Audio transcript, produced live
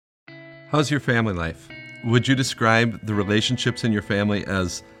How's your family life? Would you describe the relationships in your family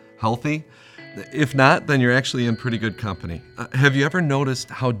as healthy? If not, then you're actually in pretty good company. Have you ever noticed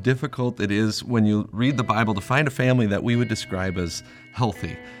how difficult it is when you read the Bible to find a family that we would describe as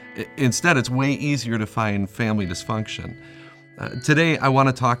healthy? Instead, it's way easier to find family dysfunction. Today, I want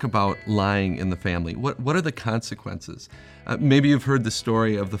to talk about lying in the family. What are the consequences? Maybe you've heard the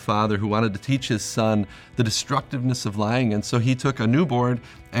story of the father who wanted to teach his son the destructiveness of lying, and so he took a new board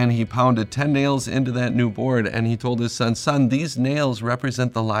and he pounded 10 nails into that new board, and he told his son, these nails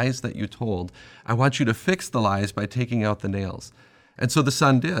represent the lies that you told. I want you to fix the lies by taking out the nails. And so the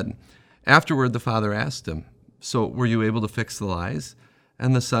son did. Afterward, the father asked him, so were you able to fix the lies?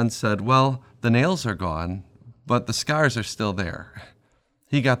 And the son said, well, the nails are gone, but the scars are still there.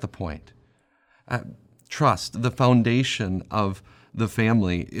 He got the point. Trust, the foundation of the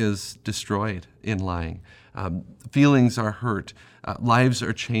family, is destroyed in lying. Feelings are hurt. Lives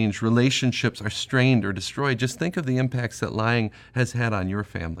are changed. Relationships are strained or destroyed. Just think of the impacts that lying has had on your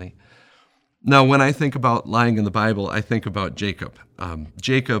family. Now, when I think about lying in the Bible, I think about Jacob.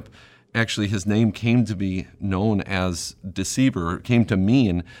 Jacob, actually, his name came to be known as deceiver, or came to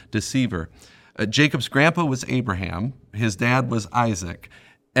mean deceiver. Jacob's grandpa was Abraham. His dad was Isaac.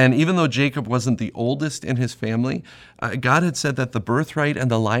 And even though Jacob wasn't the oldest in his family, God had said that the birthright and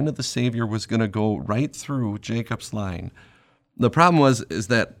the line of the Savior was going to go right through Jacob's line. The problem is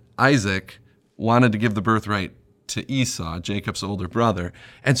that Isaac wanted to give the birthright to Esau, Jacob's older brother.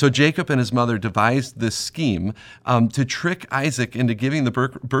 And so Jacob and his mother devised this scheme to trick Isaac into giving the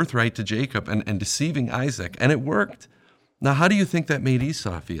birthright to Jacob and deceiving Isaac. And it worked. Now, how do you think that made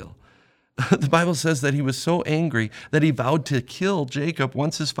Esau feel? The Bible says that he was so angry that he vowed to kill Jacob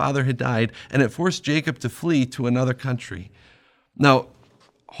once his father had died, and it forced Jacob to flee to another country. Now,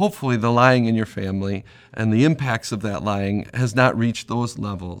 hopefully the lying in your family and the impacts of that lying has not reached those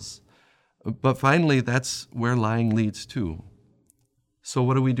levels. But finally, that's where lying leads to. So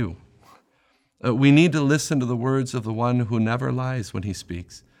what do? We need to listen to the words of the one who never lies when he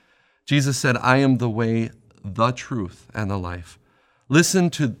speaks. Jesus said, I am the way, the truth, and the life. Listen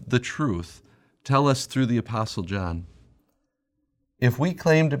to the truth. Tell us through the Apostle John. If we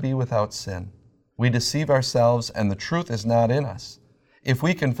claim to be without sin, we deceive ourselves and the truth is not in us. If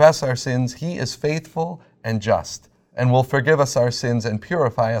we confess our sins, he is faithful and just and will forgive us our sins and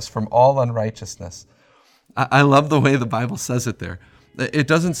purify us from all unrighteousness. I love the way the Bible says it there. It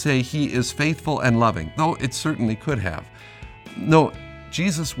doesn't say he is faithful and loving, though it certainly could have. No,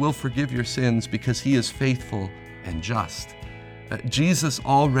 Jesus will forgive your sins because he is faithful and just. Jesus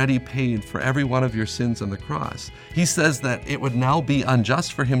already paid for every one of your sins on the cross. He says that it would now be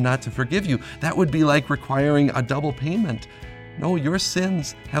unjust for him not to forgive you. That would be like requiring a double payment. No, your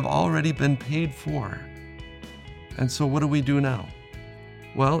sins have already been paid for. And so what do we do now?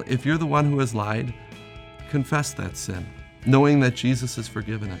 Well, if you're the one who has lied, confess that sin, knowing that Jesus has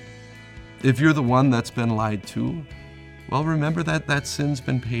forgiven it. If you're the one that's been lied to, well, remember that that sin's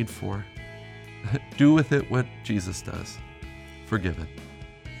been paid for. Do with it what Jesus does. Forgive it.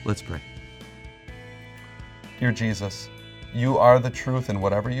 Let's pray. Dear Jesus, you are the truth, and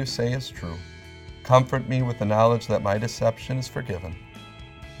whatever you say is true. Comfort me with the knowledge that my deception is forgiven.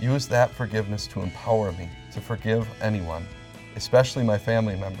 Use that forgiveness to empower me to forgive anyone, especially my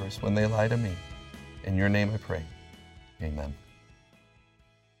family members, when they lie to me. In your name I pray. Amen.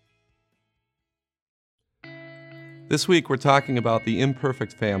 This week we're talking about the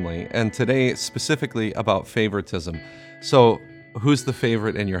imperfect family, and today specifically about favoritism. So, who's the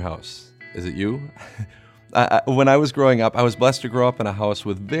favorite in your house? Is it you? When I was growing up, I was blessed to grow up in a house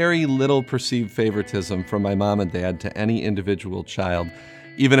with very little perceived favoritism from my mom and dad to any individual child.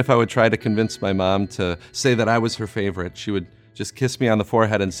 Even if I would try to convince my mom to say that I was her favorite, she would just kiss me on the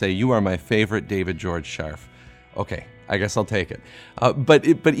forehead and say, "You are my favorite David George Scharf." Okay, I guess I'll take it. But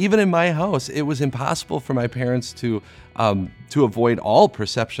even in my house, it was impossible for my parents to avoid all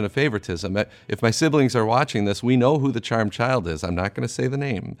perception of favoritism. If my siblings are watching this, we know who the charmed child is. I'm not going to say the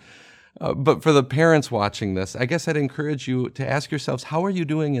name. But for the parents watching this, I guess I'd encourage you to ask yourselves, how are you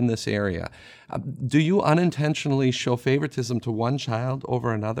doing in this area? Do you unintentionally show favoritism to one child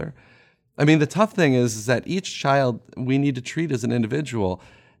over another? I mean, the tough thing is that each child we need to treat as an individual.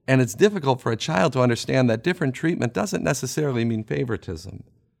 And it's difficult for a child to understand that different treatment doesn't necessarily mean favoritism.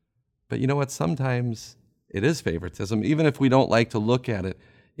 But you know what? Sometimes it is favoritism, even if we don't like to look at it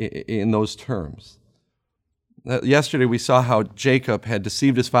in those terms. Yesterday we saw how Jacob had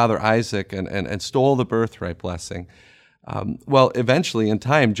deceived his father Isaac and stole the birthright blessing. Well, eventually, in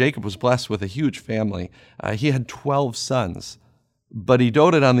time, Jacob was blessed with a huge family. He had 12 sons, but he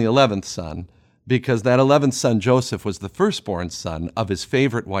doted on the 11th son because that 11th son, Joseph, was the firstborn son of his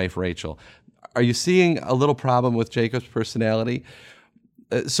favorite wife, Rachel. Are you seeing a little problem with Jacob's personality?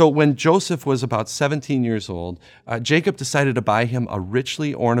 So when Joseph was about 17 years old, Jacob decided to buy him a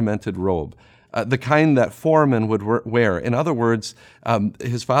richly ornamented robe, the kind that foremen would wear. In other words,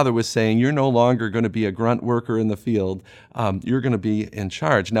 his father was saying, you're no longer going to be a grunt worker in the field. You're going to be in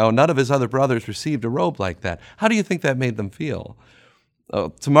charge. Now, none of his other brothers received a robe like that. How do you think that made them feel?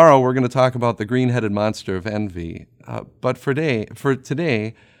 Tomorrow, we're going to talk about the green-headed monster of envy. But for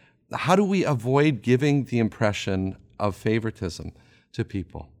today, how do we avoid giving the impression of favoritism to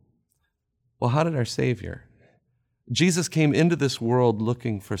people? Well, how did our Savior? Jesus came into this world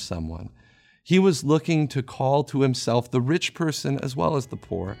looking for someone. He was looking to call to himself the rich person as well as the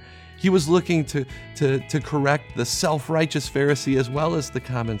poor. He was looking to correct the self-righteous Pharisee as well as the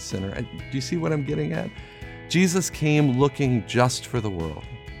common sinner. Do you see what I'm getting at? Jesus came looking just for the world,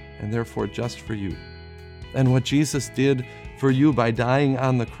 and therefore just for you. And what Jesus did for you by dying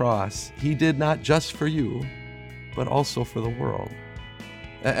on the cross, he did not just for you, but also for the world.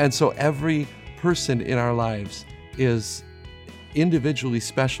 And so every person in our lives is individually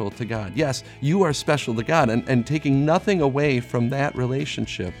special to God. Yes, you are special to God, and taking nothing away from that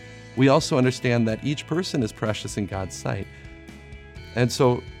relationship, we also understand that each person is precious in God's sight. And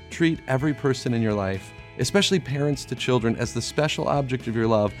so treat every person in your life, especially parents to children, as the special object of your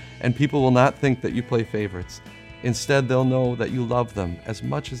love, and people will not think that you play favorites. Instead, they'll know that you love them as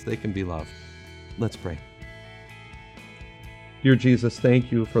much as they can be loved. Let's pray. Dear Jesus,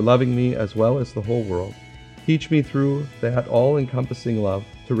 thank you for loving me as well as the whole world. Teach me through that all-encompassing love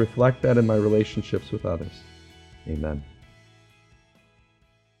to reflect that in my relationships with others. Amen.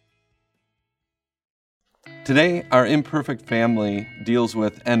 Today, our imperfect family deals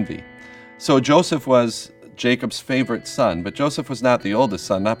with envy. So Joseph was Jacob's favorite son, but Joseph was not the oldest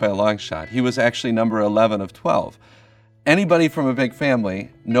son, not by a long shot. He was actually number 11 of 12. Anybody from a big family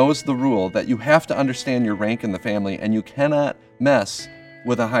knows the rule that you have to understand your rank in the family, and you cannot mess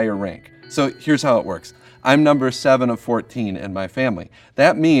with a higher rank. So here's how it works. I'm number 7 of 14 in my family.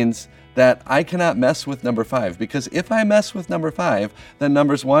 That means that I cannot mess with number 5, because if I mess with number 5, then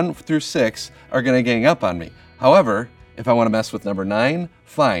numbers 1 through 6 are going to gang up on me. However, if I want to mess with number 9,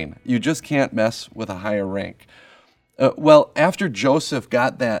 fine. You just can't mess with a higher rank. Well, after Joseph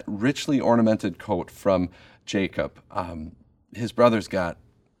got that richly ornamented coat from Jacob, his brothers got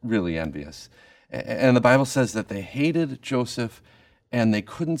really envious. And the Bible says that they hated Joseph and they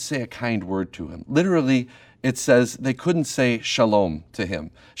couldn't say a kind word to him. Literally, it says they couldn't say shalom to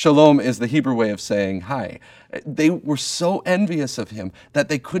him. Shalom is the Hebrew way of saying hi. They were so envious of him that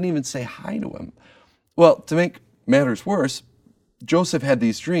they couldn't even say hi to him. Well, to make matters worse, Joseph had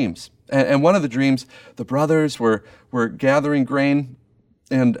these dreams. And one of the dreams, the brothers were gathering grain,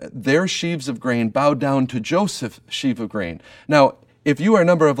 and their sheaves of grain bowed down to Joseph's sheaf of grain. Now, if you are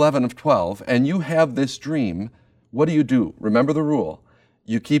number 11 of 12 and you have this dream, what do? Remember the rule.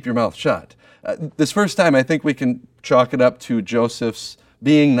 You keep your mouth shut. This first time, I think we can chalk it up to Joseph's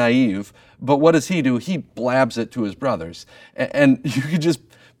being naive, but what does he do? He blabs it to his brothers. And you can just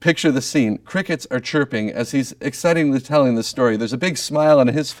picture the scene. Crickets are chirping as he's excitedly telling the story. There's a big smile on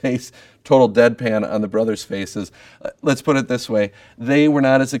his face, total deadpan on the brothers' faces. Let's put it this way. They were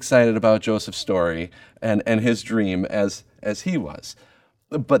not as excited about Joseph's story and his dream as he was.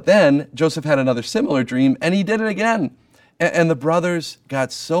 But then Joseph had another similar dream, and he did it again. And the brothers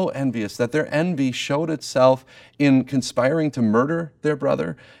got so envious that their envy showed itself in conspiring to murder their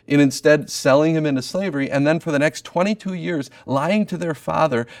brother, in instead selling him into slavery, and then for the next 22 years lying to their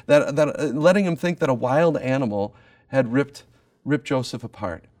father, that letting him think that a wild animal had ripped Joseph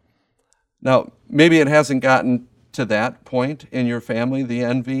apart. Now, maybe it hasn't gotten to that point in your family, the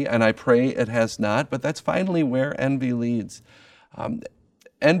envy, and I pray it has not, but that's finally where envy leads.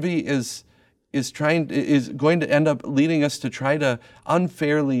 Envy is going to end up leading us to try to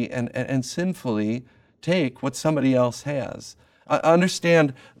unfairly and sinfully take what somebody else has.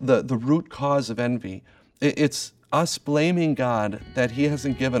 Understand the root cause of envy. It's us blaming God that He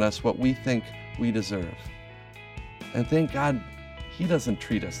hasn't given us what we think we deserve. And thank God He doesn't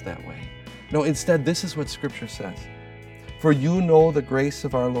treat us that way. No, instead, this is what Scripture says. For you know the grace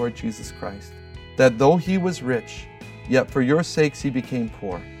of our Lord Jesus Christ, that though He was rich, yet for your sakes He became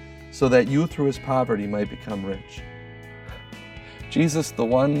poor, so that you through His poverty might become rich. Jesus, the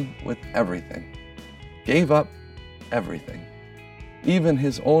one with everything, gave up everything, even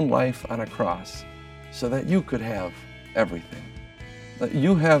His own life on a cross, so that you could have everything. That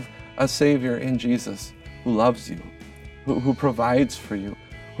you have a Savior in Jesus who loves you, who provides for you,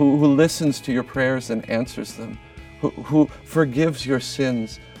 who listens to your prayers and answers them, who forgives your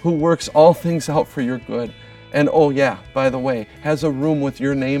sins, who works all things out for your good. And oh yeah, by the way, has a room with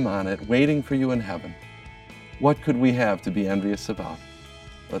your name on it waiting for you in heaven. What could we have to be envious about?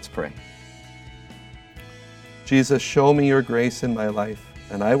 Let's pray. Jesus, show me your grace in my life,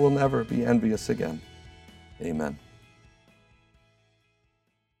 and I will never be envious again. Amen.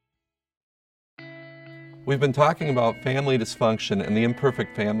 We've been talking about family dysfunction and the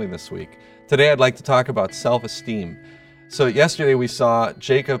imperfect family this week. Today I'd like to talk about self-esteem. So yesterday we saw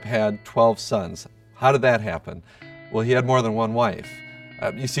Jacob had 12 sons. How did that happen? Well, he had more than one wife.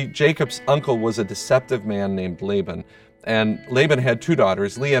 You see, Jacob's uncle was a deceptive man named Laban, and Laban had two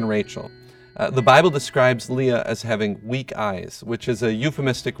daughters, Leah and Rachel. The Bible describes Leah as having weak eyes, which is a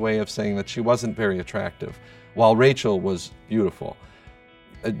euphemistic way of saying that she wasn't very attractive, while Rachel was beautiful.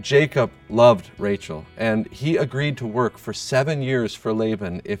 Jacob loved Rachel, and he agreed to work for 7 years for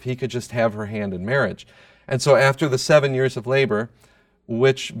Laban if he could just have her hand in marriage. And so after the 7 years of labor,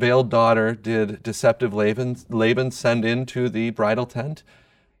 which veiled daughter did deceptive Laban send into the bridal tent?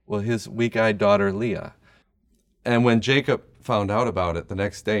 Well, his weak-eyed daughter Leah. And when Jacob found out about it the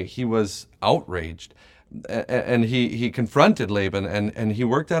next day, he was outraged. And he confronted Laban, and he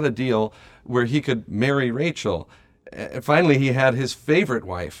worked out a deal where he could marry Rachel. And finally, he had his favorite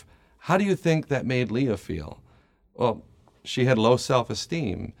wife. How do you think that made Leah feel? Well, she had low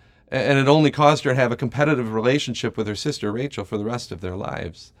self-esteem, and it only caused her to have a competitive relationship with her sister Rachel for the rest of their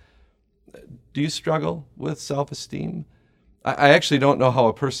lives. Do you struggle with self-esteem? I actually don't know how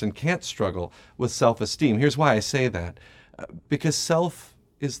a person can't struggle with self-esteem. Here's why I say that. Because self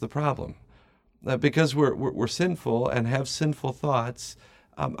is the problem. Because we're sinful and have sinful thoughts,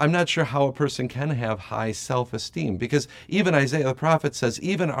 I'm not sure how a person can have high self-esteem, because even Isaiah the prophet says,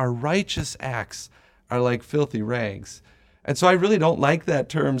 even our righteous acts are like filthy rags. And so I really don't like that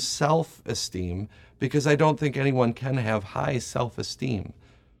term self-esteem, because I don't think anyone can have high self-esteem.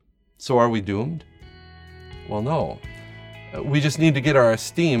 So are we doomed? Well, no. We just need to get our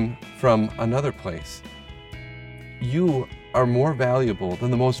esteem from another place. You are more valuable than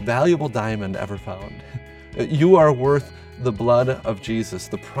the most valuable diamond ever found. You are worth the blood of Jesus,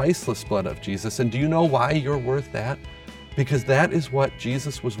 the priceless blood of Jesus. And do you know why you're worth that? Because that is what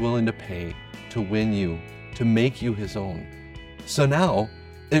Jesus was willing to pay to win you, to make you his own. So now,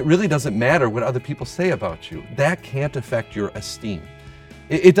 it really doesn't matter what other people say about you. That can't affect your esteem.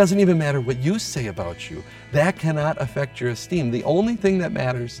 It doesn't even matter what you say about you. That cannot affect your esteem. The only thing that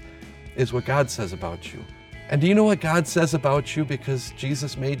matters is what God says about you. And do you know what God says about you because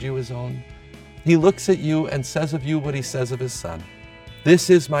Jesus made you his own? He looks at you and says of you what he says of his son. This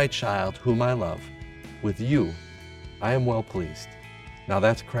is my child whom I love. With you, I am well pleased. Now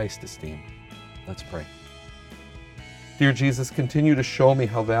that's Christ esteem. Let's pray. Dear Jesus, continue to show me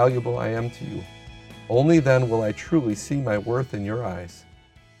how valuable I am to you. Only then will I truly see my worth in your eyes.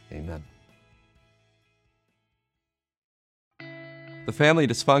 Amen. The family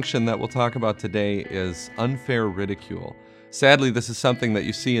dysfunction that we'll talk about today is unfair ridicule. Sadly, this is something that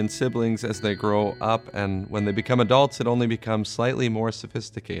you see in siblings as they grow up, and when they become adults, it only becomes slightly more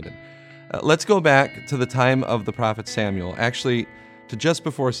sophisticated. Let's go back to the time of the prophet Samuel, actually to just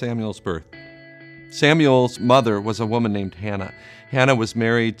before Samuel's birth. Samuel's mother was a woman named Hannah. Hannah was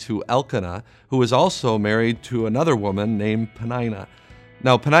married to Elkanah, who was also married to another woman named Peninnah.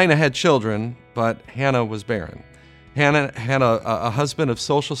 Now, Peninnah had children, but Hannah was barren. Hannah had a husband of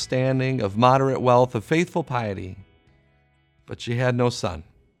social standing, of moderate wealth, of faithful piety, but she had no son.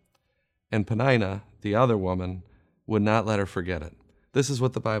 And Peninnah, the other woman, would not let her forget it. This is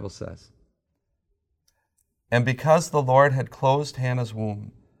what the Bible says. And because the Lord had closed Hannah's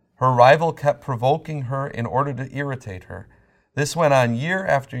womb, her rival kept provoking her in order to irritate her. This went on year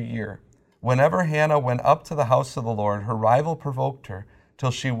after year. Whenever Hannah went up to the house of the Lord, her rival provoked her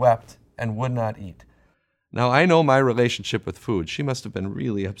till she wept and would not eat. Now, I know my relationship with food. She must have been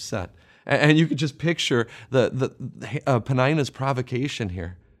really upset. And you could just picture the Peninnah's provocation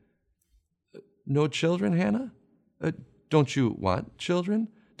here. No children, Hannah? Don't you want children?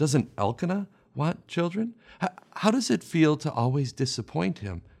 Doesn't Elkanah want children? How does it feel to always disappoint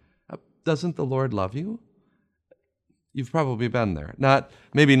him? Doesn't the Lord love you? You've probably been there.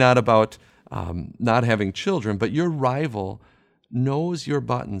 Maybe not about not having children, but your rival knows your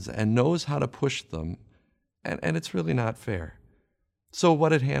buttons and knows how to push them, and it's really not fair. So what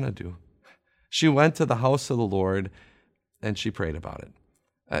did Hannah do? She went to the house of the Lord and she prayed about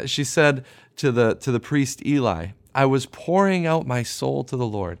it. She said to the priest Eli, I was pouring out my soul to the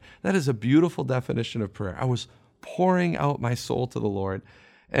Lord. That is a beautiful definition of prayer. I was pouring out my soul to the Lord.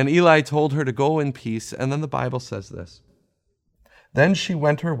 And Eli told her to go in peace, and then the Bible says this. Then she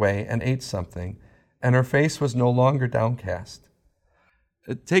went her way and ate something, and her face was no longer downcast.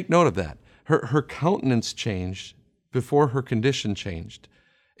 Take note of that. Her countenance changed before her condition changed.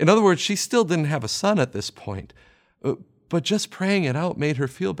 In other words, she still didn't have a son at this point, but just praying it out made her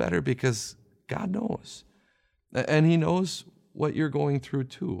feel better because God knows. And He knows what you're going through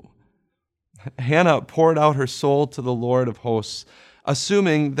too. Hannah poured out her soul to the Lord of hosts,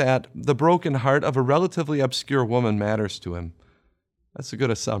 assuming that the broken heart of a relatively obscure woman matters to Him. That's a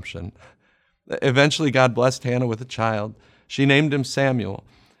good assumption. Eventually, God blessed Hannah with a child. She named him Samuel.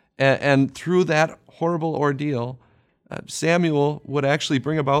 And through that horrible ordeal, Samuel would actually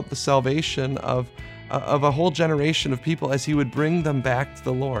bring about the salvation of a whole generation of people as he would bring them back to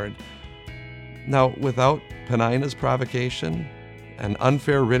the Lord. Now, without Peninnah's provocation and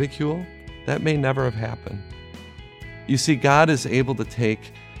unfair ridicule, that may never have happened. You see, God is able to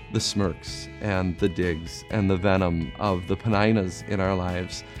take the smirks and the digs and the venom of the Peninnahs in our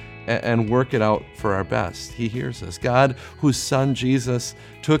lives and work it out for our best. He hears us. God, whose Son Jesus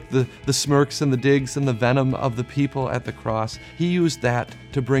took the smirks and the digs and the venom of the people at the cross, He used that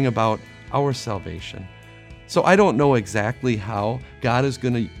to bring about our salvation. So I don't know exactly how God is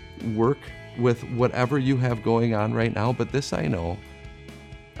going to work with whatever you have going on right now, but this I know.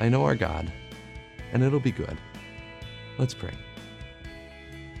 I know our God, and it'll be good. Let's pray.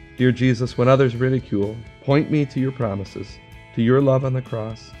 Dear Jesus, when others ridicule, point me to your promises, to your love on the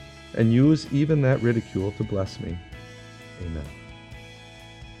cross, and use even that ridicule to bless me. Amen.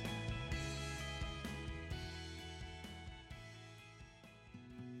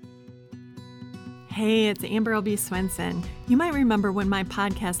 Hey, it's Amber L.B. Swenson. You might remember when my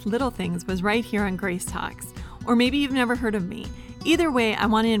podcast Little Things was right here on Grace Talks, or maybe you've never heard of me. Either way, I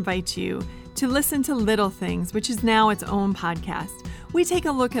want to invite you to listen to Little Things, which is now its own podcast. We take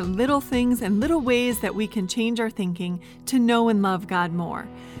a look at little things and little ways that we can change our thinking to know and love God more.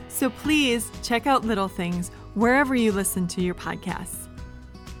 So please check out Little Things wherever you listen to your podcasts.